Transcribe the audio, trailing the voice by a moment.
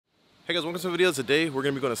Hey guys, welcome to the video. Today we're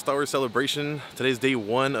going to be going to Star Wars Celebration. Today's day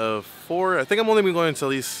 1 of 4. I think I'm only going until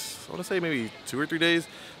at least, I want to say maybe 2 or 3 days.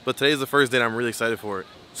 But today is the first day and I'm really excited for it.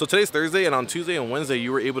 So today's Thursday, and on Tuesday and Wednesday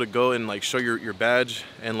you were able to go and like show your badge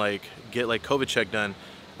and like get like COVID check done.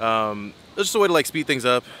 It's just a way to like speed things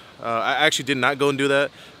up. I actually did not go and do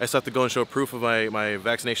that. I still have to go and show proof of my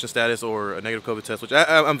vaccination status or a negative COVID test, which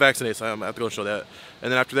I'm vaccinated, so I have to go and show that.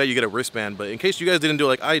 And then after that you get a wristband. But in case you guys didn't do it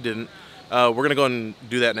like I didn't, we're going to go and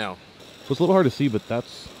do that now. So it's a little hard to see, but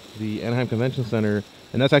that's the Anaheim Convention Center,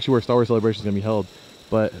 and that's actually where Star Wars Celebration is going to be held.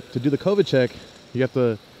 But to do the COVID check, you have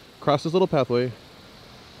to cross this little pathway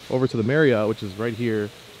over to the Marriott, which is right here.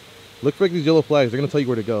 Look for like these yellow flags. They're going to tell you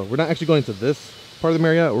where to go. We're not actually going to this part of the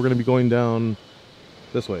Marriott. We're going to be going down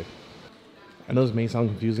this way. I know this may sound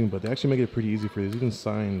confusing, but they actually make it pretty easy for you. There's even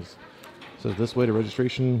signs. It says this way to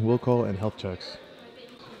registration, will call, and health checks.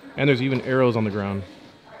 And there's even arrows on the ground.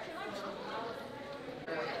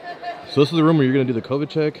 So this is the room where you're going to do the COVID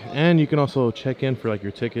check, and you can also check in for like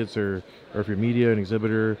your tickets or if you're media, an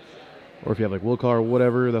exhibitor, or if you have like will call or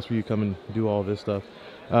whatever. That's where you come and do all this stuff.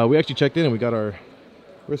 We actually checked in and we got our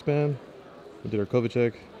wristband, we did our COVID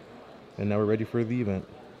check, and now we're ready for the event.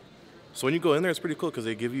 So when you go in there, it's pretty cool because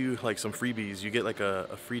they give you like some freebies. You get like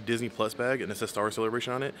a free Disney Plus bag and it says Star Wars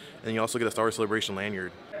Celebration on it, and you also get a Star Wars Celebration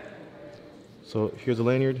lanyard. So here's a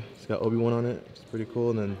lanyard. It's got Obi-Wan on it. It's pretty cool.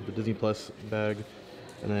 And then the Disney Plus bag.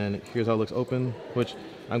 And then here's how it looks open, which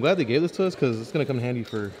I'm glad they gave this to us because it's going to come in handy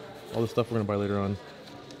for all the stuff we're going to buy later on.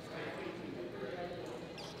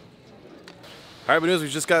 Alright, but anyways, we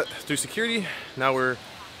just got through security. Now we're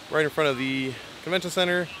right in front of the convention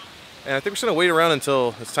center. And I think we're just going to wait around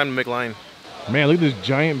until it's time to make line. Man, look at this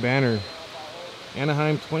giant banner.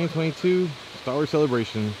 Anaheim 2022 Star Wars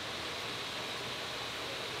Celebration.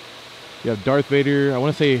 You have Darth Vader, I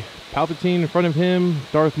want to say Palpatine in front of him,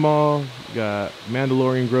 Darth Maul, you got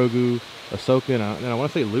Mandalorian, Grogu, Ahsoka, and I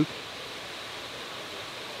want to say Luke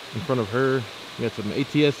in front of her. You got some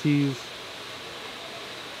ATSTs.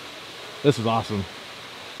 This is awesome.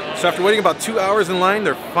 So after waiting about 2 hours in line,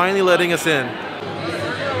 they're finally letting us in.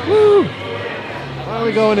 Woo!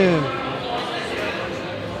 Finally going in.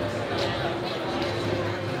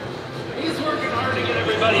 He's working hard to get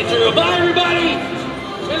everybody through. Bye, everybody!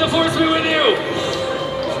 May the force be with you!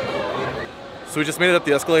 So we just made it up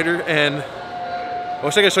the escalator, and I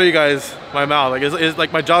wish I could show you guys my mouth. Like it's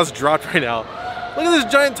like my jaw's dropped right now. Look at this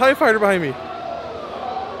giant TIE fighter behind me.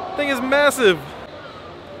 Thing is massive.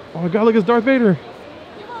 Oh my god, look, it's Darth Vader.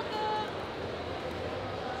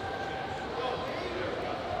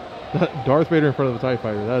 Darth Vader in front of the TIE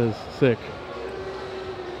fighter. That is sick.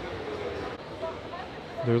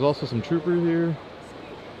 There's also some troopers here.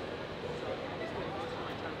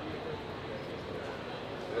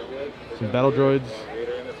 Some battle droids.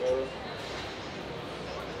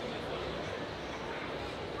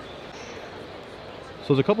 So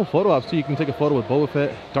there's a couple photo ops too. You can take a photo with Boba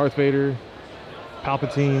Fett, Darth Vader,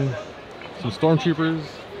 Palpatine, some stormtroopers.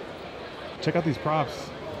 Check out these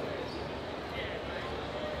props.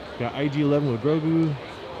 Got IG-11 with Grogu,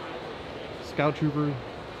 Scout Trooper.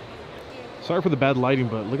 Sorry for the bad lighting,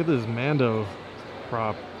 but look at this Mando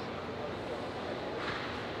prop.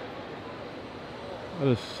 That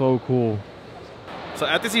is so cool. So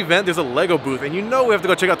at this event, there's a Lego booth, and you know we have to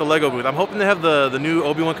go check out the Lego booth. I'm hoping they have the new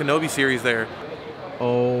Obi-Wan Kenobi series there.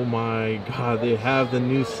 Oh my god, they have the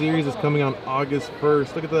new series that's coming on August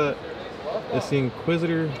 1st. Look at that. It's the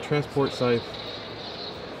Inquisitor Transport Scythe.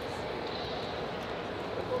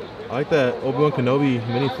 I like that Obi-Wan Kenobi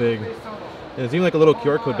minifig. And there's even like a little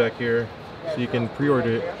QR code back here, so you can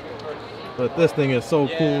pre-order it. But this thing is so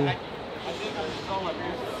cool.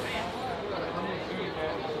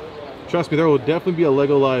 Trust me, there will definitely be a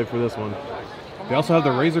Lego Live for this one. They also have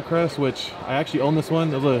the Razor Crest, which I actually own this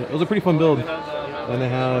one. It was a pretty fun build. And they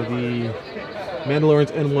have the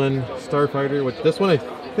Mandalorian's N1 Starfighter, which this one I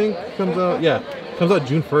think comes out, yeah, comes out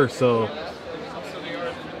June 1st, so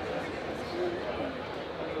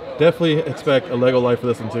definitely expect a Lego Live for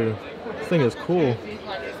this one too. This thing is cool.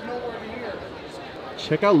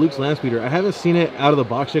 Check out Luke's land speeder. I haven't seen it out of the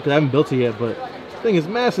box yet because I haven't built it yet, but this thing is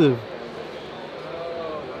massive.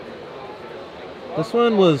 This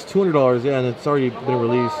one was $200, yeah, and it's already been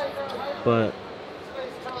released, but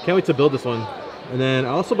can't wait to build this one. And then I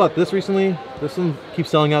also bought this recently. This one keeps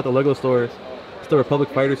selling out at the Lego store. It's the Republic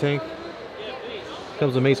Fighter Tank.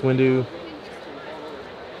 Comes with Mace Windu.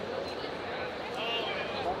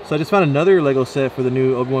 So I just found another Lego set for the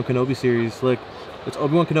new Obi-Wan Kenobi series. Look, it's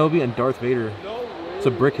Obi-Wan Kenobi and Darth Vader. It's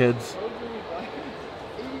a BrickHeadz.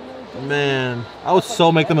 Man, I would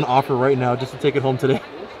so make them an offer right now just to take it home today.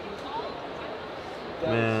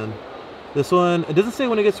 Man, This one, it doesn't say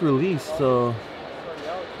when it gets released, so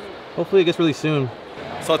hopefully it gets released soon.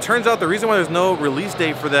 So it turns out the reason why there's no release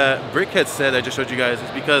date for that Brickhead set I just showed you guys is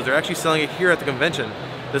because they're actually selling it here at the convention.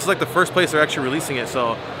 This is like the first place they're actually releasing it,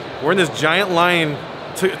 so we're in this giant line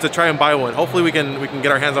to try and buy one. Hopefully we can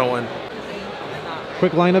get our hands on one.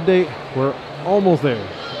 Quick line update, we're almost there.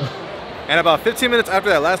 And about 15 minutes after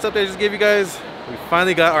that last update I just gave you guys, we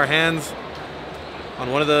finally got our hands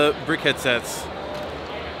on one of the Brickhead sets.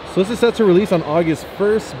 So this is set to release on August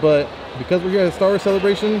 1st, but because we're here at a Star Wars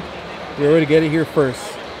Celebration, we're ready to get it here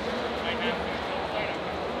first.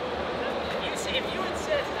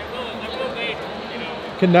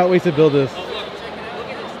 Cannot wait to build this.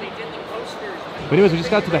 But anyways, we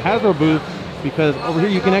just got to the Hasbro booth because over here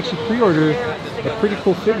you can actually pre-order a pretty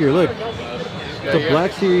cool figure. Look, it's a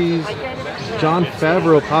Black Series Jon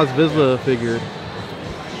Favreau Paz Vizsla figure.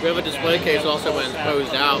 We have a display case also when it's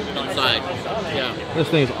posed out inside. Yeah. This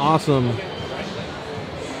thing is awesome.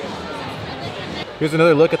 Here's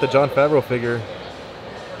another look at the Jon Favreau figure.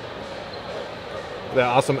 That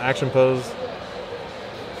awesome action pose.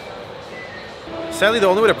 Sadly, the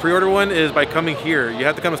only way to pre-order one is by coming here. You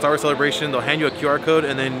have to come to Star Wars Celebration. They'll hand you a QR code,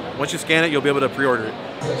 and then once you scan it, you'll be able to pre-order it.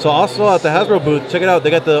 So also at the Hasbro booth, check it out.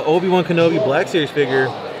 They got the Obi-Wan Kenobi Black Series figure.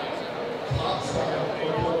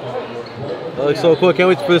 That looks so cool. I can't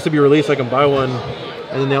wait for this to be released so I can buy one.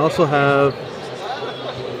 And then they also have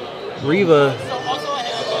Reva.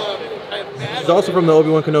 She's also from the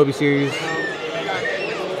Obi-Wan Kenobi series.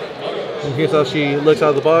 And here's how she looks out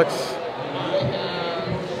of the box.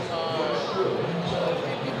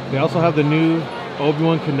 They also have the new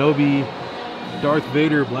Obi-Wan Kenobi Darth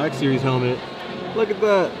Vader Black Series helmet. Look at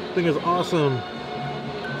that. Thing is awesome.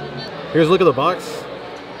 Here's a look at the box.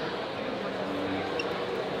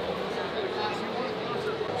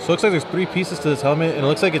 So it looks like there's 3 pieces to this helmet, and it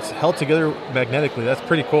looks like it's held together magnetically. That's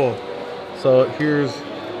pretty cool. So here's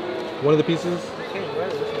one of the pieces.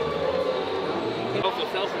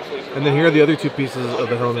 And then here are the other 2 pieces of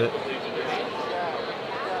the helmet.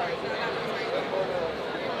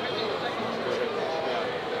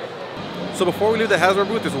 So before we leave the Hasbro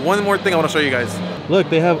booth, there's one more thing I want to show you guys. Look,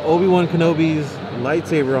 they have Obi-Wan Kenobi's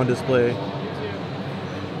lightsaber on display.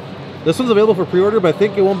 This one's available for pre-order, but I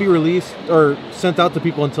think it won't be released or sent out to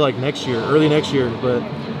people until like next year, early next year. But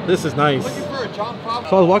this is nice. So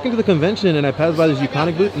I was walking to the convention and I passed by this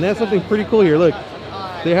Iconic booth, and they have something pretty cool here. Look,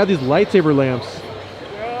 they have these lightsaber lamps.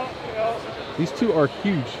 These 2 are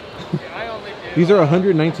huge. These are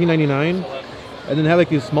 $119.99, and then they have like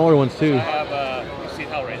these smaller ones too.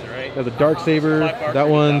 They have the dark saber. That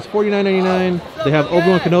one's $49.99. They have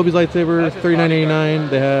Obi-Wan Kenobi's lightsaber, $39.99.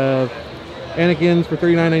 They have Anakin's for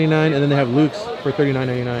 $39.99, and then they have Luke's for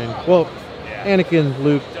 $39.99. Well, Anakin,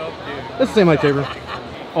 Luke, it's the same lightsaber.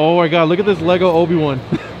 Oh my god, look at this Lego Obi-Wan.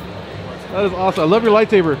 That is awesome. I love your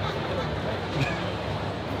lightsaber.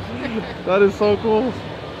 That is so cool.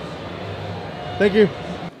 Thank you.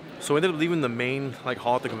 So we ended up leaving the main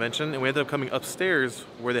hall at the convention, and we ended up coming upstairs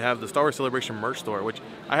where they have the Star Wars Celebration merch store, which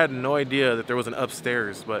I had no idea that there was an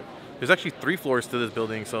upstairs, but there's actually 3 floors to this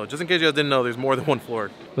building, so just in case you guys didn't know, there's more than 1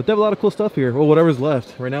 floor. But they have a lot of cool stuff here, well, whatever's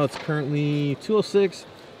left. Right now it's currently 2:06,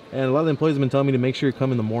 and a lot of the employees have been telling me to make sure you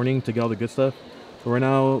come in the morning to get all the good stuff. But right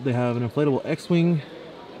now they have an inflatable X-Wing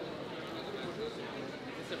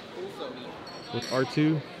with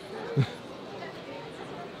R2.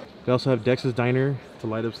 They also have Dex's Diner, the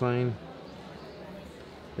light up sign.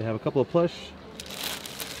 They have a couple of plush.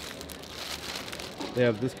 They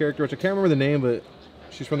have this character, which I can't remember the name, but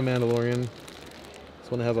she's from The Mandalorian.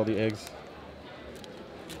 This one that has all the eggs.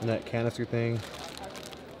 And that canister thing. I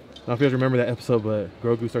don't know if you guys remember that episode, but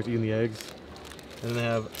Grogu starts eating the eggs. And then they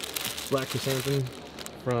have Black Chrysanthemum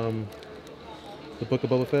from the Book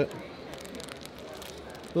of Boba Fett. A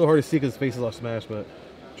little hard to see because his face is all smashed, but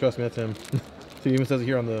trust me, that's him. So he even says it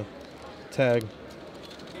here on the tag.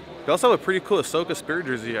 They also have a pretty cool Ahsoka Spirit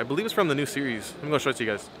jersey. I believe it's from the new series. I'm going to show it to you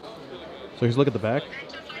guys. So here's a look at the back.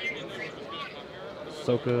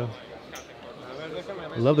 Ahsoka.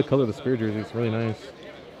 I love the color of the Spirit jersey. It's really nice.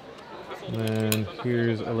 And then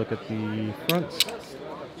here's a look at the front.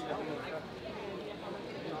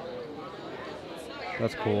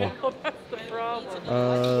 That's cool.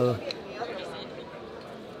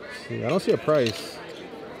 See, I don't see a price.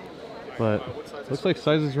 But looks like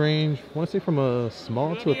sizes range, I want to say from a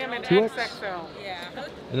small to a 2X.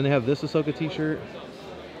 And then they have this Ahsoka t-shirt.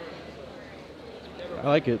 I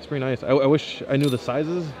like it, it's pretty nice. I wish I knew the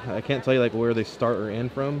sizes. I can't tell you where they start or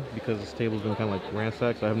end from because this table's been kind of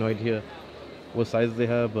ransacked, so I have no idea what sizes they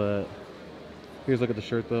have. But here's a look at the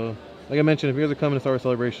shirt though. Like I mentioned, if you guys are coming to Star Wars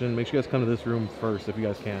Celebration, make sure you guys come to this room first if you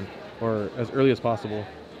guys can, or as early as possible.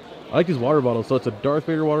 I like these water bottles. So it's a Darth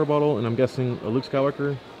Vader water bottle, and I'm guessing a Luke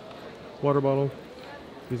Skywalker water bottle.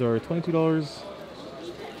 These are $22.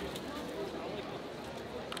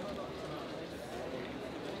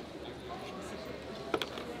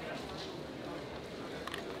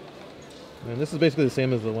 And this is basically the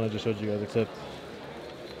same as the one I just showed you guys, except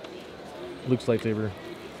Luke's lightsaber.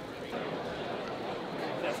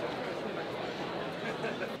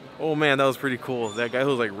 Oh man, that was pretty cool. That guy who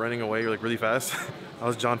was like running away like really fast, that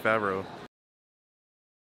was Jon Favreau.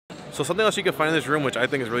 So something else you can find in this room, which I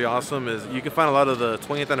think is really awesome, is you can find a lot of the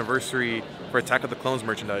 20th anniversary for Attack of the Clones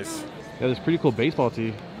merchandise. Yeah, this pretty cool baseball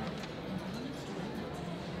tee.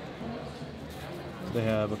 They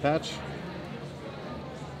have a patch.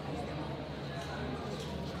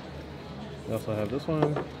 They also have this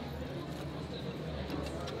one.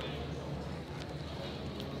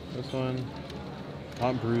 This one.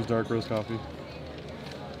 Hot brews dark roast coffee.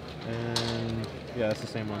 And yeah, that's the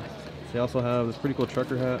same one. They also have this pretty cool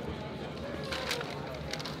trucker hat.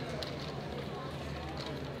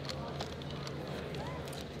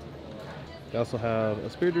 They also have a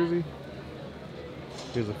Spear jersey.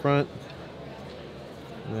 Here's the front.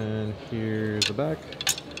 And then here's the back.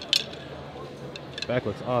 Back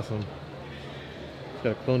looks awesome. It's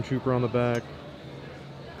got a clone trooper on the back.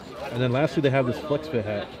 And then lastly, they have this flex fit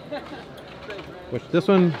hat, which this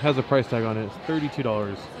one has a price tag on it. It's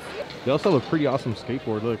 $32. They also have a pretty awesome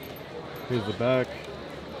skateboard. Look, here's the back,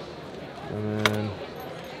 and then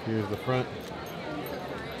here's the front.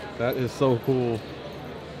 That is so cool.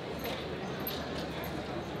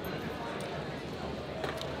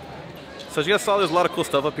 So as you guys saw, there's a lot of cool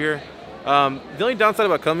stuff up here. The only downside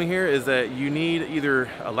about coming here is that you need either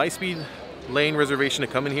a Lightspeed lane reservation to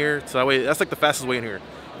come in here. So that way, that's like the fastest way in here,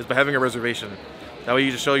 is by having a reservation. That way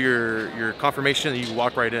you just show your confirmation and you can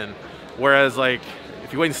walk right in. Whereas like,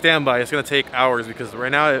 if you wait in standby, it's gonna take hours, because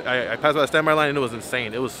right now I passed by the standby line and it was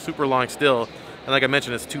insane. It was super long still. And like I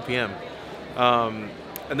mentioned, it's 2 p.m.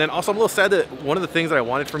 And then also I'm a little sad that one of the things that I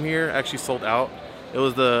wanted from here actually sold out. It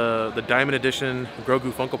was the Diamond Edition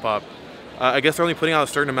Grogu Funko Pop. I guess they're only putting out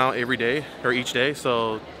a certain amount every day, or each day.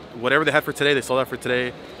 So whatever they had for today, they sold out for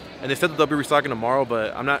today. And they said that they'll be restocking tomorrow,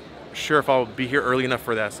 but I'm not sure if I'll be here early enough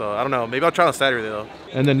for that. So I don't know, maybe I'll try on Saturday though.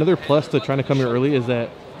 And then another plus to trying to come here early is that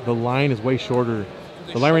the line is way shorter.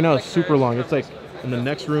 The line right now is super long. It's like in the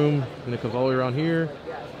next room, and it comes all the way around here,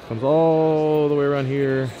 comes all the way around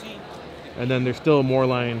here, and then there's still more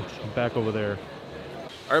line back over there.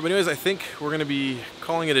 All right, but anyways, I think we're gonna be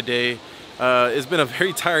calling it a day. It's been a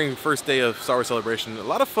very tiring first day of Star Wars Celebration. A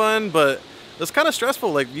lot of fun, but it's kind of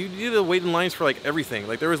stressful. Like, you need to wait in lines for like everything.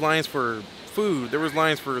 Like, there was lines for food, there was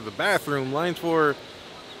lines for the bathroom, lines for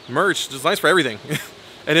merch, just lines for everything.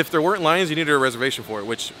 And if there weren't lines, you needed a reservation for it,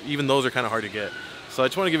 which even those are kind of hard to get. So I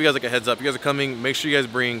just want to give you guys like a heads up. If you guys are coming, make sure you guys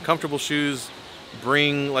bring comfortable shoes,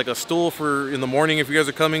 bring like a stool for in the morning if you guys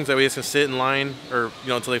are coming, so that way you guys can sit in line, or you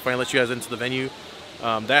know, until they finally let you guys into the venue.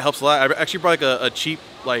 That helps a lot. I actually brought like a cheap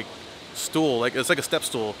like stool, like it's like a step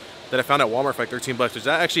stool that I found at Walmart for like 13 bucks, which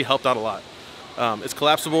that actually helped out a lot. It's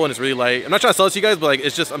collapsible and it's really light. I'm not trying to sell it to you guys, but like,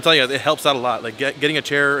 it's just, I'm telling you guys, it helps out a lot. Like getting a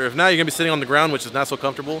chair, if not, you're gonna be sitting on the ground, which is not so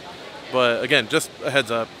comfortable. But again, just a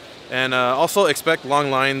heads up. And also expect long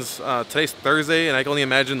lines. Today's Thursday, and I can only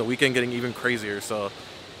imagine the weekend getting even crazier. So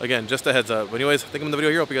again, just a heads up. But anyways, I think I'm in the video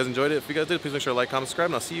here. Hope you guys enjoyed it. If you guys did, please make sure to like, comment, subscribe,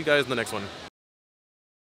 and I'll see you guys in the next one.